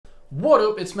What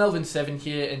up, it's Melvin7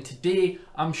 here, and today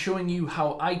I'm showing you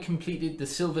how I completed the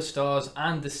Silver Stars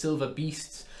and the Silver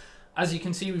Beasts. As you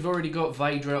can see, we've already got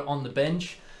Vidra on the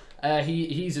bench.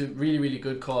 He's a really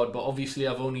good card, but obviously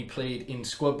I've only played in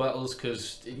squad battles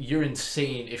because you're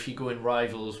insane if you go in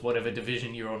rivals, whatever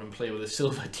division you're on, and play with a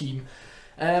silver team.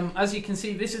 As you can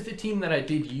see, this is the team that I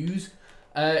did use.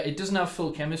 It doesn't have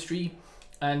full chemistry,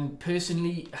 and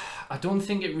personally I don't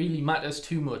think it really matters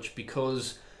too much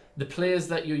because the players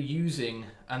that you're using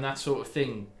and that sort of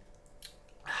thing,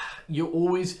 you're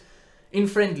always in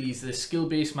friendlies. There's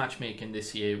skill-based matchmaking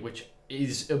this year, which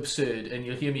is absurd, and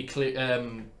you'll hear me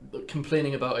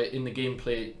complaining about it in the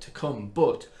gameplay to come,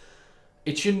 but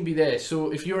it shouldn't be there.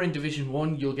 So if you're in Division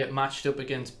 1, you'll get matched up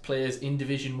against players in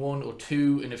Division 1 or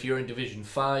 2, and if you're in Division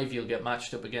 5, you'll get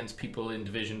matched up against people in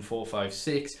Division 4, 5,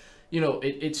 6. You know,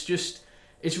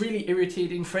 it's really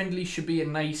irritating. Friendly should be a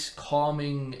nice,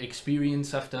 calming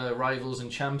experience after rivals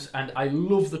and champs, and I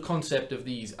love the concept of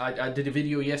these. I did a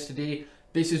video yesterday.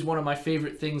 This is one of my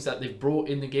favourite things that they've brought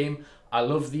in the game. I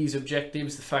love these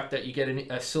objectives, the fact that you get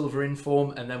a silver inform,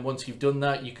 and then once you've done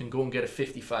that, you can go and get a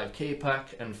 55k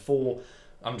pack and 4,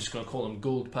 I'm just going to call them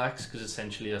gold packs, because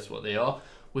essentially that's what they are,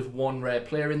 with 1 rare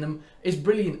player in them. It's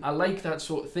brilliant. I like that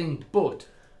sort of thing, but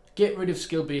get rid of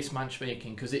skill-based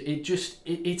matchmaking, because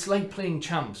it's like playing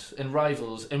champs and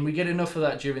rivals, and we get enough of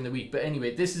that during the week. But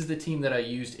anyway, this is the team that I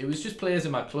used. It was just players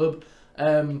in my club.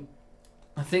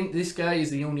 I think this guy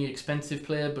is the only expensive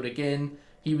player, but again,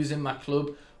 he was in my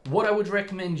club. What I would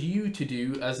recommend you to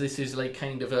do, as this is like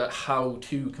kind of a how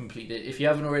to complete it, if you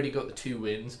haven't already got the 2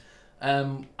 wins,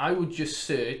 I would just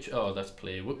search, oh that's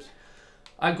play, whoops.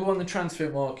 I go on the transfer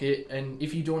market, and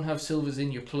if you don't have silvers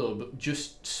in your club,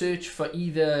 just search for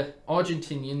either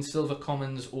Argentinian silver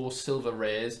commons or silver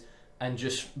rares, and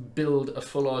just build a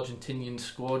full Argentinian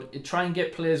squad. Try and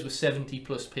get players with 70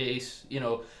 plus pace. You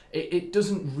know, it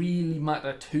doesn't really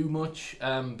matter too much,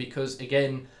 because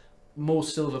again,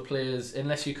 most silver players,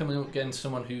 unless you're coming up against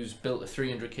someone who's built a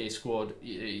 300k squad,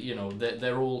 you know,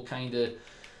 they're all kind of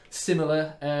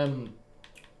similar.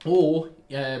 Or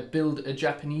build a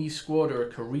Japanese squad or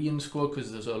a Korean squad,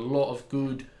 because there's a lot of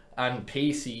good and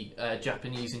pacey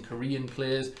Japanese and Korean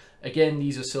players. Again,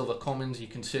 these are silver commons. You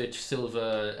can search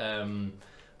silver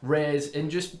rares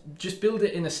and just build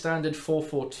it in a standard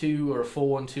 4-4-2 or a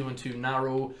 4-1-2-1-2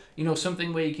 narrow. You know,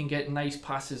 something where you can get nice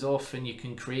passes off and you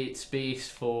can create space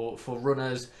for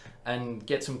runners and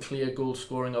get some clear goal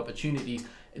scoring opportunities.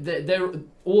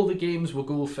 All the games were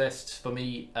goal fests for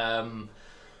me.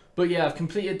 But yeah, I've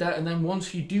completed that, and then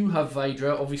once you do have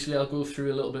Vidra, obviously I'll go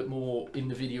through a little bit more in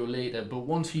the video later, but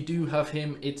once you do have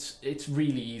him, it's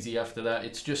really easy after that.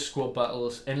 It's just squad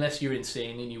battles. Unless you're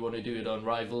insane and you want to do it on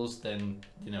rivals, then,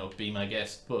 you know, be my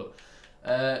guest. But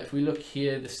if we look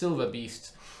here, the Silver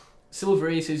Beasts, Silver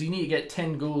Aces, you need to get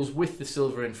 10 goals with the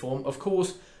Silver Inform. Of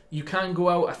course, you can go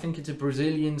out, I think it's a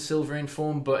Brazilian Silver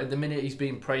Inform, but at the minute he's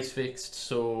being price fixed,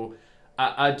 so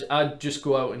I'd just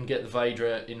go out and get the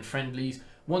Vidra in friendlies.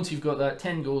 Once you've got that,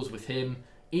 10 goals with him,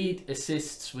 8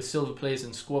 assists with silver players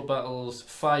in squad battles,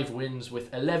 5 wins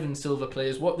with 11 silver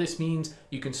players. What this means,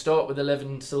 you can start with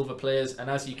 11 silver players, and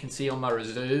as you can see on my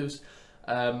reserves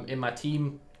in my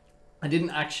team, I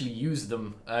didn't actually use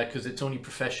them because it's only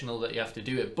professional that you have to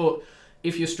do it. But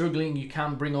if you're struggling, you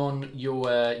can bring on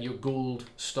your gold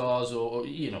stars or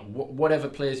you know, whatever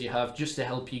players you have, just to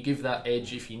help you give that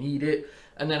edge if you need it.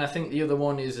 And then I think the other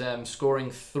one is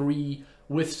scoring 3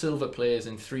 with silver players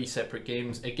in 3 separate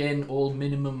games. Again, all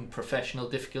minimum professional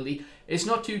difficulty. It's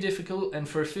not too difficult, and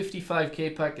for a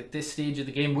 55k pack at this stage of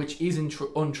the game, which is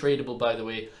untradeable by the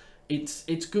way,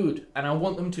 it's good, and I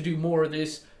want them to do more of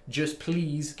this. Just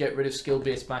please get rid of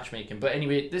skill-based matchmaking. But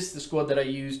anyway, this is the squad that I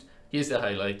used. Here's the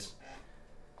highlights.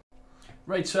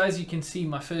 Right, so as you can see,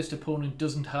 my first opponent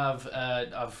doesn't have,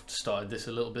 I've started this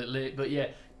a little bit late, but yeah,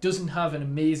 doesn't have an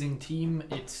amazing team.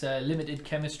 It's limited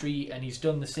chemistry, and he's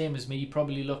done the same as me.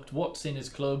 Probably looked what's in his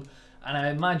club, and I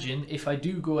imagine if I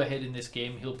do go ahead in this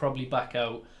game, he'll probably back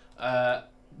out.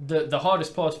 The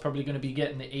hardest part's probably going to be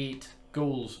getting the 8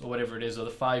 goals or whatever it is, or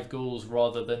the 5 goals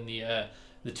rather than the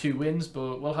 2 wins,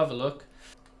 but we'll have a look.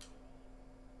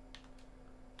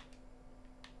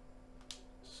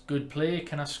 Good play.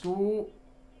 Can I score?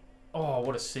 Oh,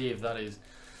 what a save that is.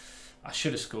 I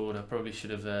should have scored. I probably should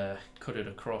have cut it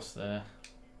across there.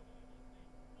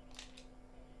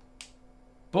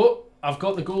 But I've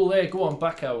got the goal there. Go on,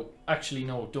 back out. Actually,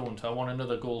 no, don't. I want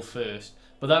another goal first.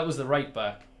 But that was the right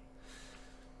back.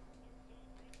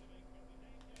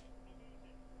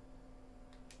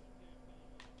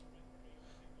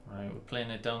 Right, we're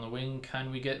playing it down the wing.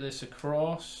 Can we get this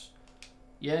across?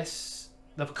 Yes.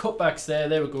 The cutbacks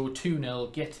there we go,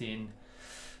 2-0, get in.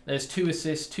 There's 2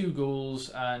 assists, 2 goals,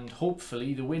 and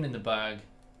hopefully the win in the bag.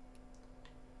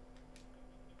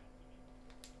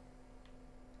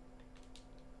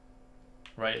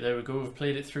 Right, there we go. We've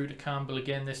played it through to Campbell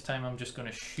again. This time I'm just going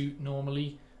to shoot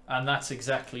normally. And that's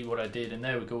exactly what I did. And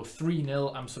there we go,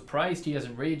 3-0. I'm surprised he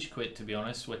hasn't rage quit, to be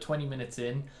honest. We're 20 minutes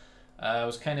in. I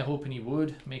was kind of hoping he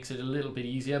would. Makes it a little bit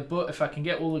easier. But if I can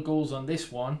get all the goals on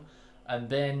this one, and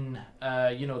then,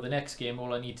 you know, the next game,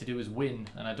 all I need to do is win.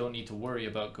 And I don't need to worry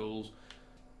about goals.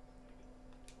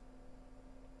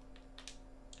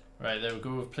 Right, there we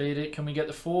go. We've played it. Can we get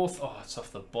the 4th? Oh, it's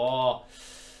off the bar.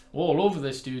 All over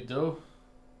this dude, though.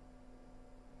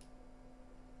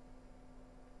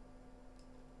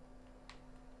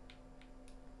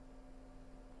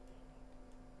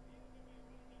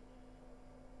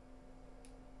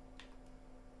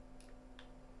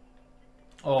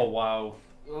 Oh, wow.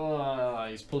 Oh,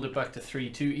 he's pulled it back to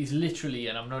 3-2. He's literally,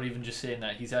 and I'm not even just saying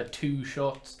that, he's had 2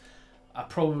 shots. I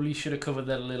probably should have covered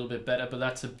that a little bit better, but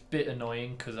that's a bit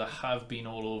annoying because I have been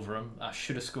all over him. I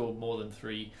should have scored more than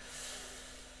 3.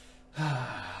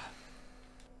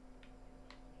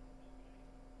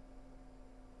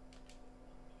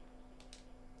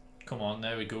 Come on,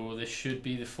 there we go. This should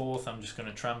be the 4th. I'm just going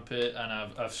to tramp it, and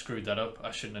I've screwed that up.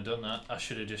 I shouldn't have done that. I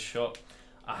should have just shot.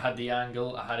 I had the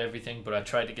angle, I had everything, but I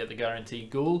tried to get the guaranteed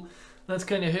goal. That's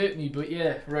kind of hurt me, but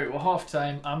yeah, right, well, half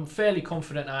time. I'm fairly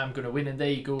confident I'm going to win, and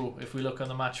there you go. If we look on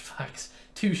the match facts,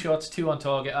 2 shots, 2 on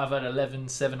target. I've had 11,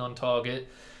 7 on target.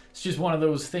 It's just one of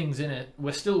those things, innit?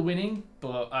 We're still winning,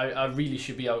 but I really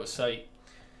should be out of sight.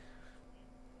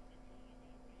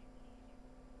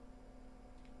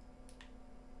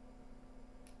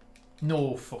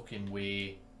 No fucking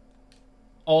way.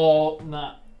 Oh,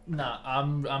 nah. Nah,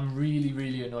 I'm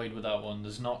really annoyed with that one.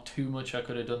 There's not too much I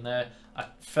could have done there. I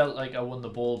felt like I won the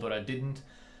ball, but I didn't.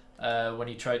 When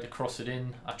he tried to cross it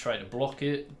in, I tried to block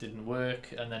it, didn't work,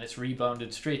 and then it's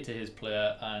rebounded straight to his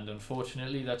player, and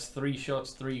unfortunately that's 3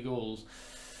 shots, 3 goals.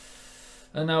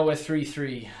 And now we're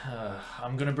 3-3.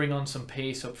 I'm going to bring on some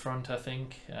pace up front, I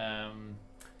think.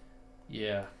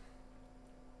 Yeah.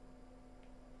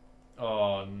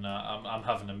 Oh, no, I'm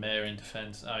having a mare in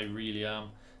defence. I really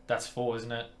am. That's 4,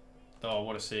 isn't it? Oh,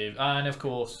 what a save. And of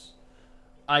course,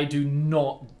 I do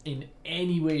not in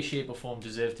any way, shape or form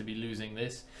deserve to be losing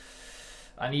this.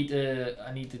 I need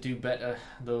to do better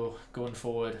though going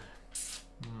forward.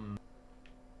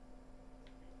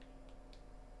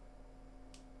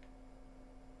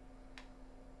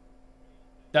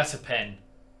 That's a pen.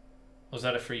 Was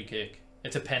that a free kick?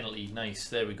 It's a penalty. Nice.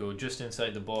 There we go. Just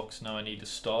inside the box. Now I need to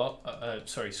start.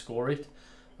 Score it,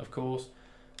 of course.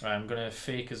 Right, I'm going to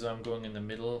fake as I'm going in the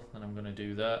middle, and I'm going to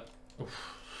do that.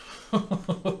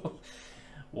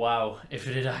 Wow, if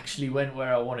it had actually went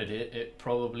where I wanted it, it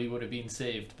probably would have been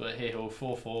saved. But hey ho,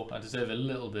 4-4. I deserve a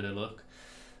little bit of luck.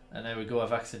 And there we go.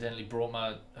 I've accidentally brought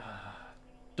my...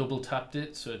 double tapped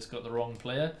it, so it's got the wrong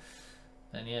player.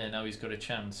 And yeah, now he's got a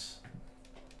chance.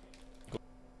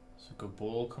 It's a good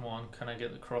ball. Come on, can I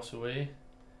get the cross away?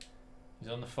 He's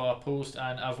on the far post,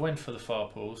 and I've went for the far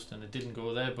post, and it didn't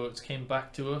go there, but it came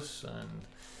back to us, and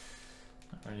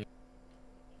not really.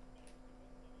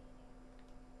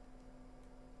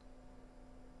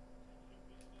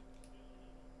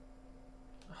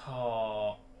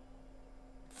 Oh,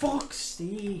 fuck's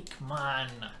sake, man!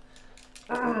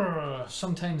 Urgh.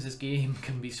 Sometimes this game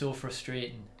can be so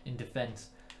frustrating in defence.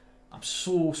 I'm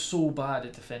so bad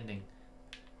at defending.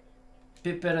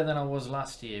 Bit better than I was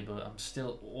last year, but I'm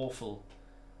still awful.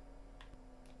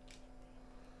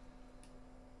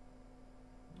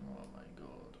 Oh my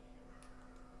god.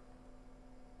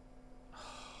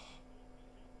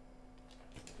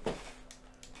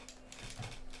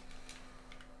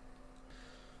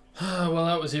 Well,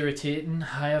 that was irritating.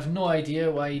 I have no idea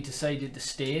why he decided to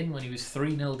stay in when he was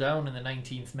 3-0 down in the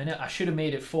 19th minute. I should have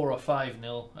made it 4 or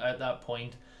 5-0 at that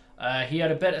point. He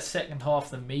had a better second half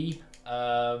than me.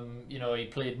 You know, he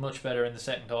played much better in the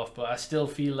second half, but I still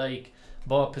feel like,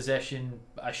 bar possession,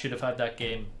 I should have had that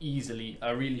game easily.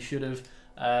 I really should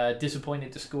have.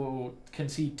 Disappointed to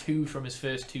concede 2 from his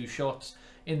first 2 shots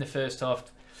in the first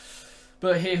half.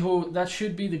 But hey ho, that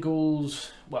should be the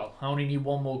goals. Well, I only need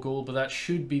 1 more goal, but that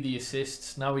should be the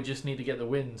assists. Now we just need to get the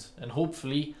wins, and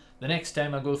hopefully the next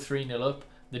time I go 3-0 up,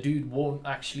 the dude won't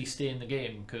actually stay in the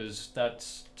game, because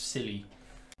that's silly.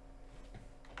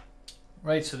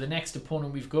 Right, so the next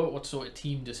opponent we've got, what sort of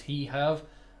team does he have?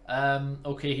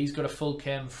 Okay, he's got a full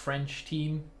chem French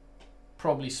team.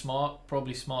 Probably smarter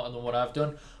than what I've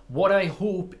done. What I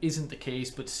hope isn't the case,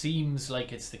 but seems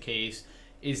like it's the case,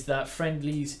 is that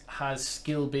Friendlies has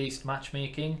skill-based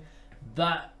matchmaking.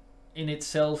 That in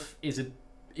itself is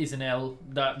an L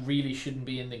that really shouldn't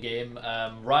be in the game.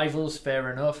 Rivals,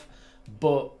 fair enough,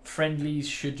 but friendlies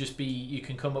should just be, you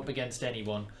can come up against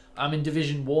anyone. I'm in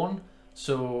Division 1,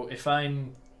 so if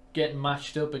I'm getting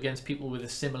matched up against people with a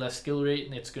similar skill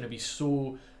rating, it's going to be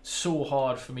so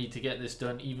hard for me to get this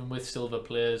done, even with silver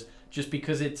players, just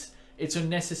because it's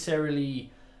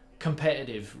unnecessarily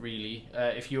competitive, really.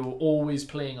 If you're always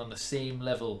playing on the same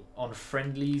level on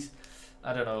friendlies,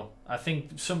 I don't know. I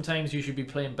think sometimes you should be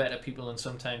playing better people and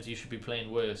sometimes you should be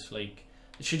playing worse. Like,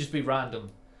 it should just be random.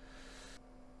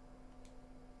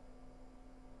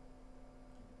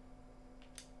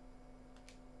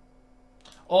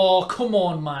 Oh, come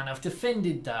on, man. I've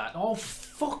defended that. Oh,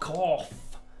 fuck off.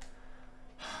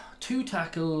 2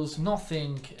 tackles,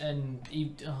 nothing, and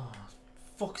he... Oh,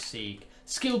 fuck's sake.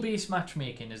 Skill-based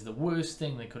matchmaking is the worst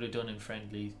thing they could have done in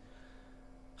friendlies.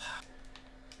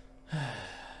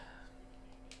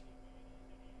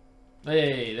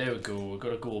 Hey, there we go. We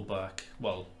got a goal back.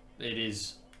 Well, it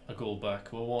is a goal back.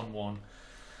 We're 1-1.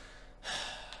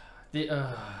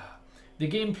 The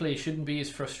gameplay shouldn't be as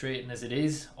frustrating as it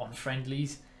is on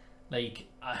friendlies. Like,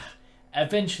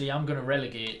 eventually I'm going to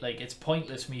relegate. Like, it's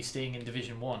pointless me staying in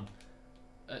Division 1.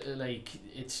 Like,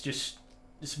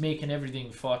 it's making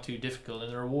everything far too difficult,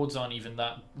 and the rewards aren't even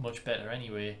that much better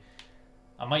anyway.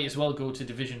 I might as well go to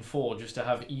Division 4 just to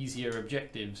have easier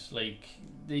objectives. Like,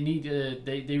 they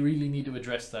really need to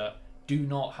address that. Do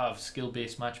not have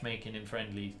skill-based matchmaking in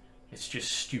friendlies. It's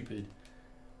just stupid.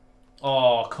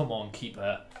 Oh, come on,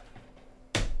 keeper.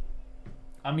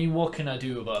 I mean, what can I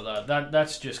do about that?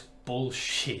 That's just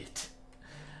bullshit.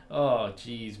 Oh,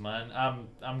 jeez, man.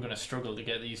 I'm gonna struggle to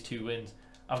get these 2 wins.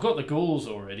 I've got the goals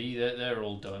already. They're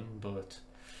all done, but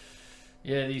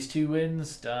yeah, these 2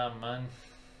 wins, damn, man.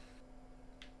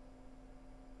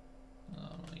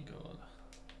 Oh my god.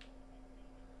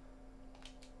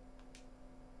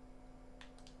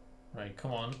 Right,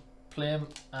 come on. Play him,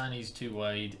 and he's too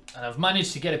wide. And I've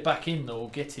managed to get it back in though.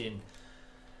 Get in.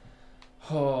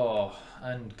 Oh,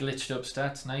 and glitched up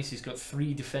stats. Nice. He's got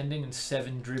 3 defending and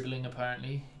 7 dribbling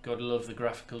apparently. Gotta love the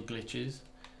graphical glitches.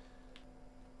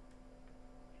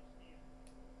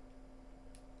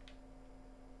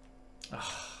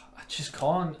 I just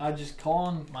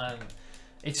can't, man.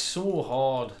 It's so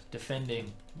hard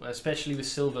defending, especially with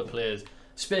silver players,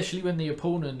 especially when the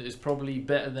opponent is probably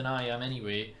better than I am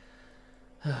anyway.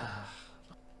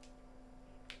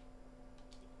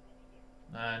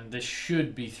 And this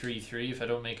should be 3-3 if I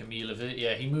don't make a meal of it.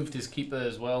 Yeah, he moved his keeper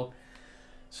as well.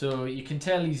 So you can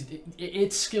tell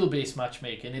it's skill-based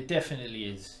matchmaking. It definitely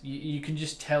is. You can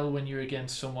just tell when you're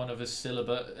against someone of a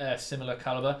similar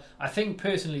caliber. I think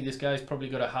personally this guy's probably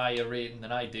got a higher rating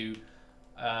than I do.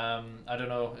 I don't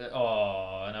know.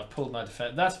 Oh, and I've pulled my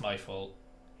defense. That's my fault.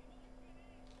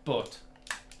 But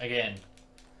again,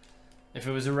 if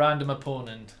it was a random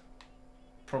opponent,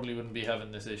 probably wouldn't be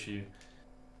having this issue.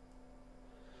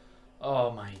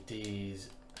 Oh my days.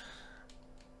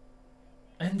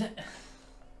 And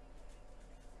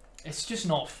it's just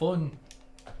not fun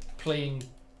playing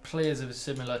players of a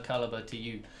similar caliber to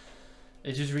you.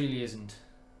 It just really isn't.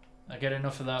 I get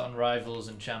enough of that on Rivals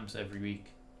and Champs every week.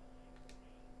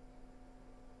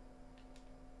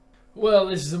 Well,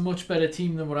 this is a much better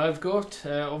team than what I've got.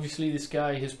 Obviously, this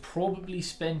guy has probably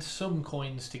spent some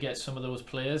coins to get some of those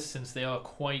players since they are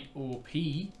quite OP.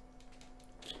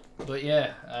 But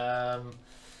yeah,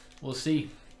 we'll see.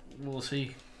 We'll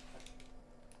see.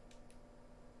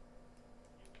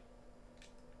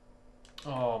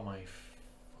 Oh my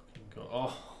fucking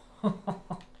god.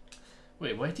 Oh.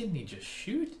 Wait, why didn't he just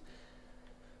shoot?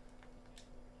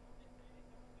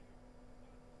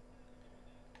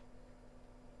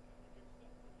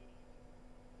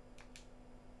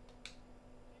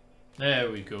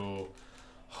 There we go.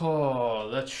 Oh,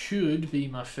 that should be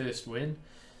my first win.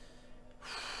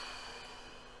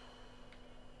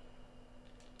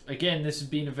 Again, this has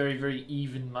been a very, very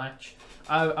even match.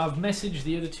 I've messaged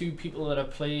the other 2 people that I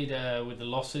played with the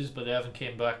losses, but they haven't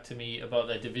came back to me about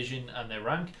their division and their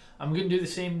rank. I'm going to do the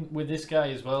same with this guy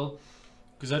as well,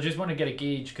 because I just want to get a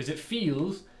gauge, because it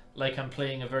feels like I'm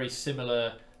playing a very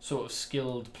similar sort of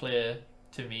skilled player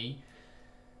to me.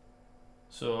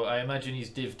 So I imagine he's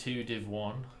Div 2, Div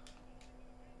 1.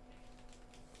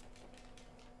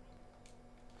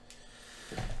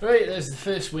 Right, there's the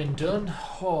first win done.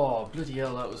 Oh, bloody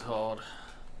hell, that was hard.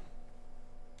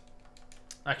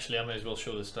 Actually, I may as well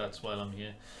show the stats while I'm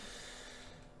here.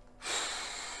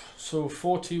 So,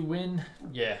 4-2 win.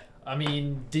 Yeah, I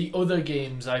mean, the other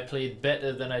games I played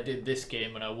better than I did this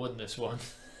game, and I won this one.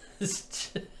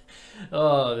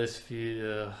 Oh, this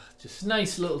just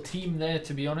nice little team there,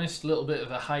 to be honest. A little bit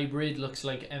of a hybrid. Looks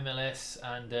like MLS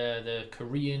and the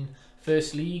Korean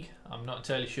First League. I'm not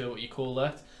entirely sure what you call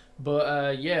that.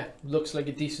 But yeah, looks like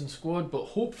a decent squad. But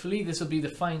hopefully this will be the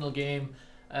final game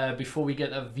before we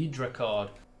get that Vidra card.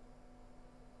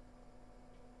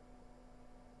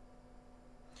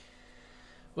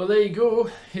 Well, there you go.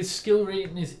 His skill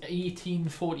rating is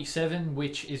 1847,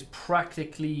 which is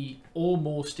practically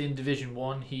almost in Division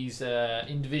 1. He's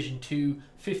in Division 2,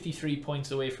 53 points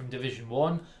away from Division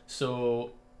 1.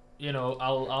 So, you know,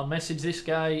 I'll message this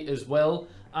guy as well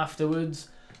afterwards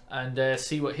and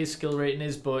see what his skill rating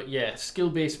is. But yeah,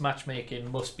 skill-based matchmaking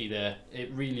must be there.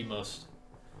 It really must.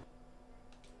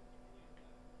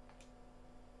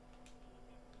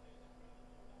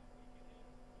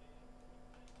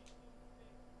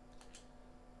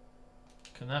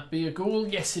 Can that be a goal?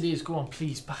 Yes, it is. Go on,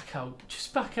 please, back out.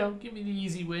 Just back out. Give me the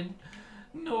easy win.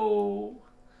 No.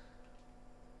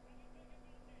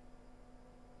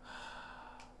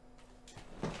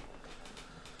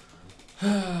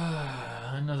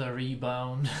 Another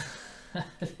rebound.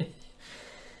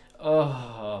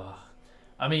 Oh.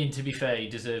 I mean, to be fair, he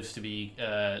deserves to be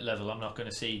level. I'm not going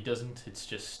to say he doesn't. It's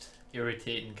just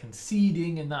irritating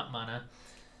conceding in that manner.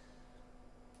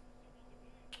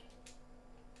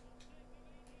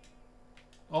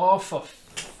 Oh, for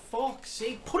fuck's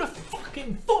sake, put a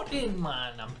fucking foot in,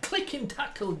 man. I'm clicking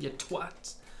tackle, you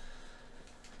twat.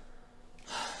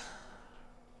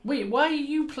 Wait, why are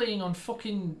you playing on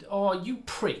fucking... Oh, you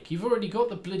prick. You've already got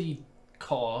the bloody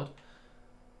card.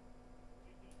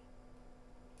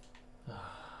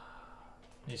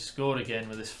 He scored again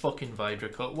with this fucking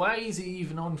Vidra cut. Why is he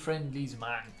even on friendlies,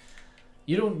 man?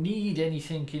 You don't need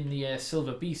anything in the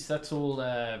Silver Beast. That's all...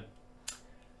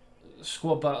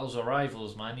 squad battles or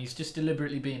rivals, man. He's just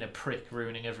deliberately being a prick,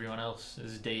 ruining everyone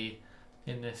else's day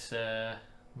in this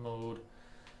mode.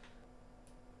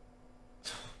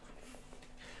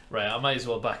 Right, I might as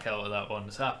well back out of that one.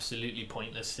 It's absolutely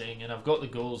pointless thing, and I've got the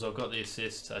goals, I've got the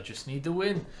assists, I just need the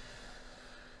win.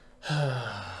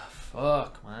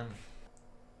 Fuck, man.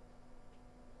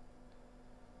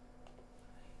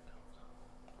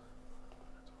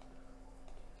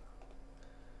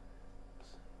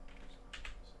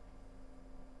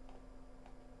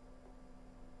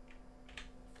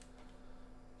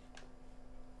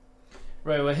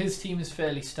 Right, well, his team is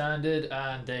fairly standard,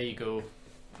 and there you go.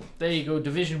 There you go,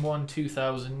 Division 1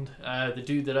 2000, the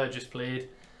dude that I just played.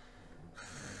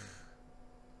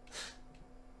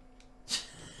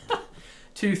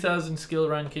 2000 skill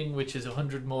ranking, which is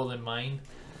 100 more than mine.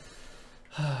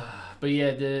 But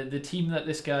yeah, the team that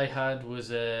this guy had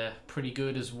was pretty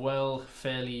good as well.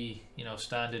 Fairly, you know,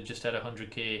 standard, just had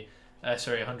 100k,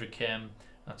 sorry, 100 chem,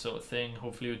 that sort of thing.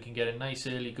 Hopefully we can get a nice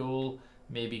early goal,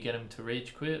 maybe get him to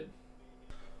rage quit.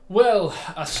 Well,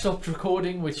 I stopped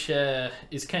recording, which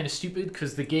is kind of stupid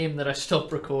because the game that I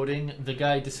stopped recording, the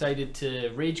guy decided to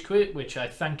rage quit, which I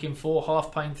thank him for.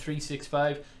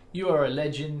 Halfpint365, you are a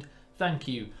legend. Thank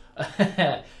you.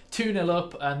 2-0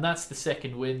 up, and that's the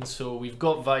second win, so we've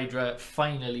got Vidra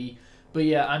finally. But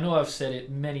yeah, I know I've said it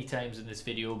many times in this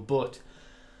video, but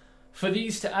for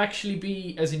these to actually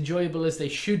be as enjoyable as they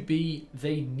should be,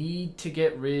 they need to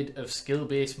get rid of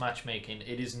skill-based matchmaking.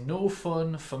 It is no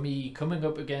fun for me coming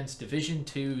up against Division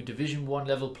 2, Division 1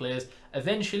 level players.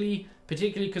 Eventually,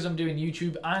 particularly because I'm doing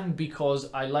YouTube and because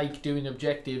I like doing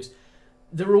objectives,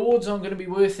 the rewards aren't going to be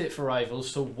worth it for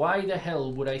rivals, so why the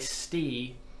hell would I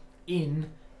stay in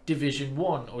Division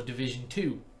 1 or Division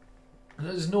 2?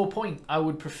 There's no point. I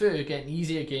would prefer getting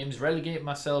easier games, relegate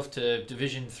myself to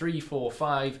Division 3, 4,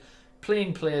 5,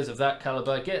 playing players of that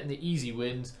caliber, getting the easy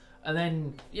wins, and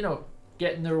then, you know,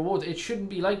 getting the rewards. It shouldn't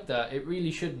be like that. It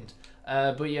really shouldn't.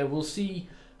 But yeah, we'll see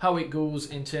how it goes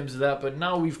in terms of that. But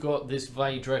now we've got this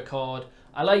Vidra card.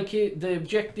 I like it. The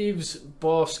objectives,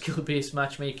 bar skill-based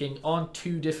matchmaking, aren't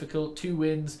too difficult. 2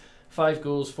 wins, 5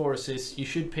 goals, 4 assists. You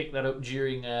should pick that up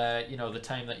during, you know, the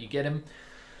time that you get him.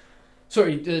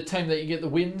 Sorry, the time that you get the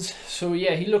wins. So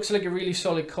yeah, he looks like a really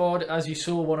solid card. As you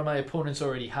saw, one of my opponents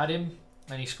already had him,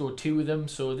 and he scored 2 of them.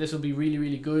 So this will be really,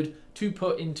 really good to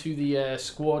put into the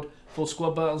squad for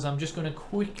squad battles. I'm just going to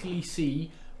quickly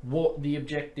see what the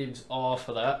objectives are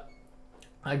for that.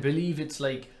 I believe it's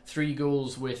like 3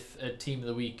 goals with a team of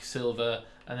the week, silver,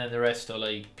 and then the rest are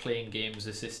like playing games,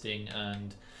 assisting,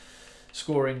 and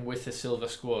scoring with the silver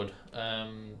squad.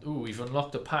 Ooh, we've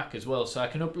unlocked a pack as well, so I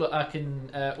can upload. I can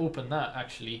open that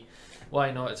actually. Why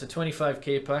not? It's a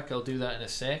 25k pack. I'll do that in a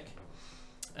sec.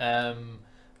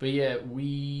 But yeah,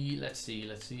 let's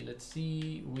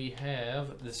see. We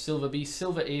have the Silver Beast,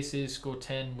 Silver Aces score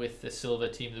 10 with the Silver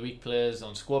Team of the Week players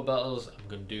on squad battles. I'm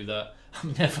going to do that.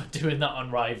 I'm never doing that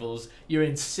on Rivals. You're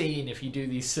insane if you do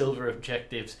these silver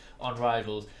objectives on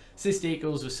Rivals. Assist 8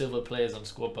 goals with silver players on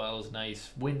squad battles, nice.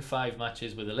 Win 5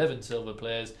 matches with 11 silver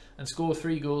players and score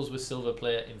 3 goals with silver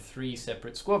player in 3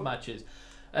 separate squad matches.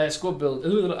 Squad build,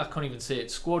 I can't even say it.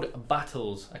 Squad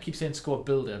battles. I keep saying squad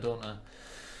builder, don't I?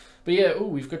 But yeah, oh,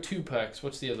 we've got 2 packs.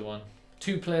 What's the other one?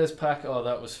 2 players pack. Oh,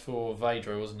 that was for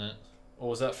Vidra, wasn't it? Or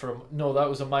was that for... No, that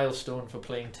was a milestone for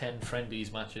playing 10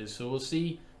 friendlies matches. So we'll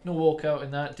see. No walkout in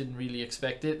that. Didn't really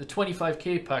expect it. The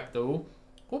 25k pack, though.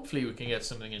 Hopefully we can get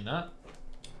something in that.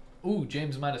 Oh,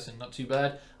 James Maddison, not too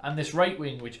bad. And this right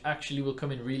wing, which actually will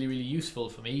come in really, really useful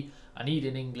for me. I need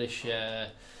an English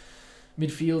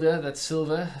midfielder that's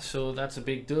silver. So that's a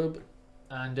big dub.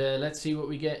 And let's see what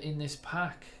we get in this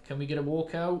pack. Can we get a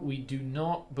walkout? We do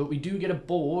not, but we do get a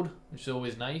board, which is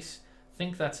always nice. I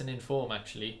think that's an inform,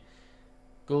 actually.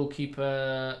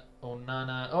 Goalkeeper,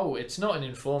 Onana. Oh, it's not an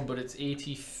inform, but it's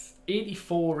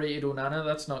 84 rated Onana.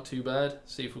 That's not too bad.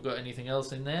 See if we've got anything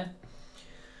else in there.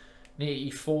 An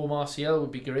 84 Martial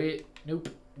would be great. Nope.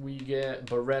 We get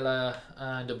Barella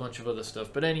and a bunch of other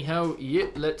stuff. But anyhow, yeah,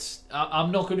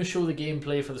 I'm not going to show the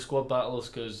gameplay for the squad battles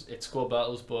because it's squad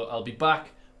battles, but I'll be back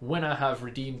when I have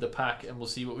redeemed the pack and we'll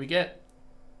see what we get.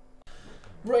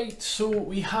 Right, so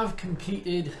we have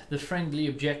completed the friendly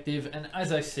objective, and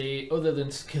as I say, other than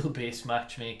skill-based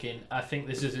matchmaking, I think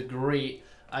this is a great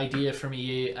idea from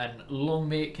EA, and long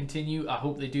may it continue. I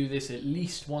hope they do this at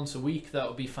least once a week. That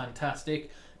would be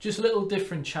fantastic. Just little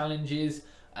different challenges.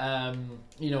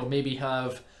 You know, maybe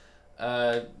have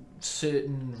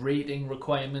certain rating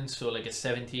requirements, so like a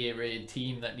 78 rated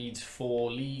team that needs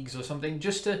 4 leagues or something,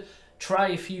 just to try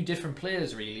a few different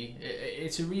players. Really,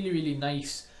 it's a really, really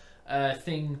nice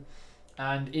thing,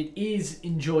 and it is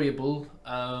enjoyable,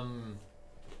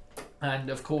 and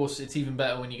of course it's even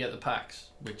better when you get the packs,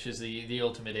 which is the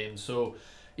ultimate aim. So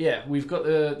yeah, we've got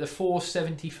the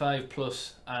 475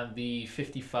 plus and the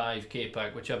 55k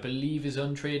pack, which I believe is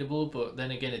untradeable, but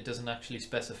then again it doesn't actually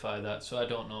specify that, so I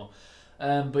don't know.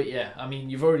 But yeah, I mean,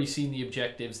 you've already seen the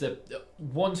objectives.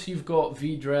 Once you've got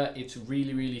Vidra, it's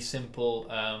really, really simple.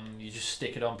 You just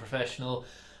stick it on professional.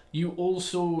 You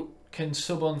also can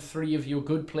sub on 3 of your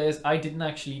good players. I didn't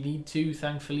actually need to,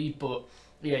 thankfully, but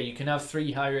yeah, you can have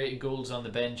 3 high rated goals on the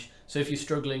bench. So if you're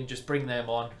struggling, just bring them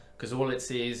on, because all it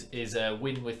says is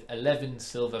win with 11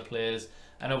 silver players,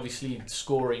 and obviously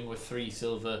scoring with 3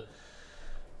 silver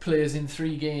players in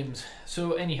 3 games.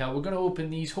 So anyhow, we're going to open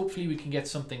these. Hopefully we can get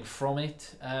something from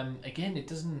it. Again, it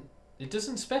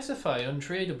doesn't specify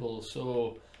untradeable,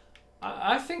 so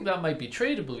I think that might be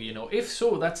tradable, you know. If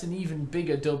so, that's an even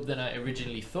bigger dub than I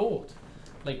originally thought.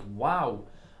 Like, wow.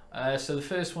 So the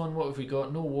first one, what have we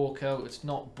got? No walkout. It's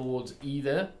not boards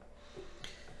either.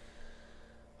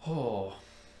 Oh,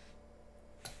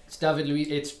 it's David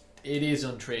Luiz. It is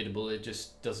untradeable. It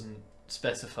just doesn't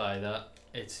specify that,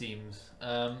 it seems.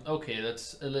 Okay,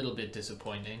 that's a little bit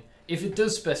disappointing. If it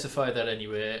does specify that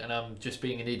anyway, and I'm just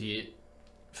being an idiot,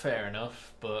 fair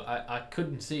enough. But I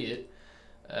couldn't see it.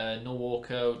 No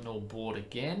walkout, no board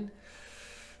again.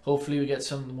 Hopefully we get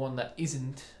someone that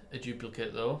isn't a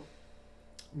duplicate though.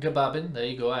 Gababin, there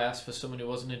you go. I asked for someone who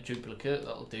wasn't a duplicate.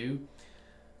 That'll do.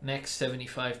 Next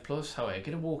 75 plus. How I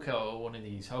get a walkout of one of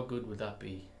these? How good would that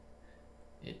be?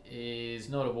 It is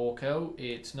not a walkout.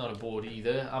 It's not a board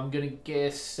either. I'm gonna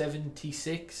guess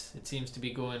 76. It seems to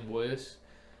be going worse.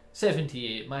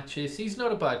 78 matches. He's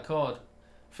not a bad card.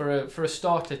 For a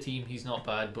starter team, he's not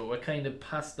bad, but we're kind of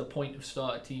past the point of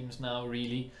starter teams now,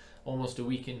 really. Almost a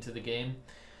week into the game.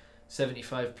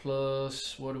 75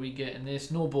 plus. What do we get in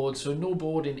this? No board. So no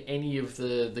board in any of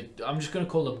the I'm just going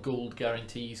to call them gold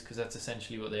guarantees, because that's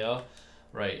essentially what they are.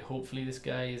 Right, hopefully this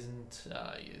guy isn't...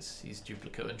 he's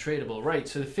duplicate and tradable. Right,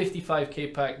 so the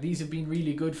 55k pack. These have been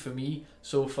really good for me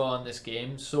so far in this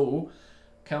game. So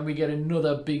can we get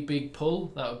another big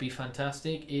pull? That would be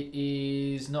fantastic. It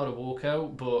is not a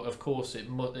walkout, but of course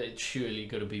it's surely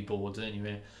got to be boards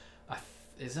anyway.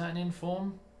 Is that an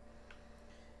inform?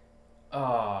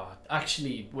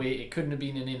 Actually, wait, it couldn't have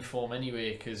been an inform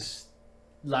anyway, because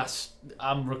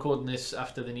I'm recording this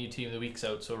after the new team of the week's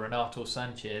out, so Renato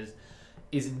Sanchez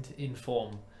isn't in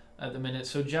form at the minute.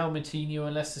 So João Moutinho,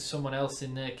 unless there's someone else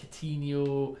in there.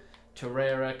 Coutinho,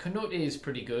 Torreira. Canote is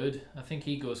pretty good. I think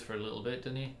he goes for a little bit,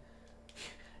 doesn't he?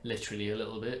 Literally a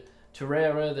little bit.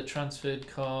 Torreira, the transferred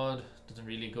card, doesn't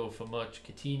really go for much.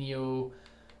 Coutinho,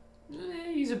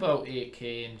 he's about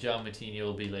 8k, and João Moutinho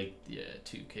will be like, yeah,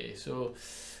 2k. So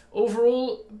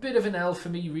overall, a bit of an L for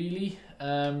me, really.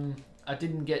 I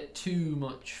didn't get too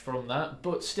much from that,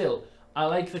 but still, I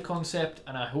like the concept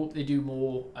and I hope they do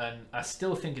more, and I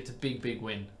still think it's a big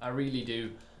win. I really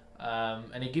do.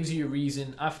 And it gives you a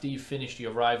reason after you've finished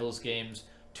your rivals games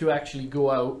to actually go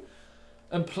out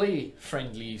and play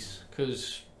friendlies,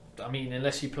 because I mean,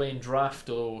 unless you're playing draft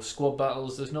or squad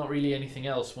battles, there's not really anything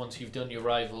else once you've done your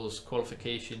rivals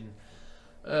qualification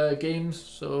games.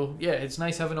 So yeah, it's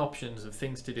nice having options of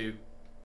things to do.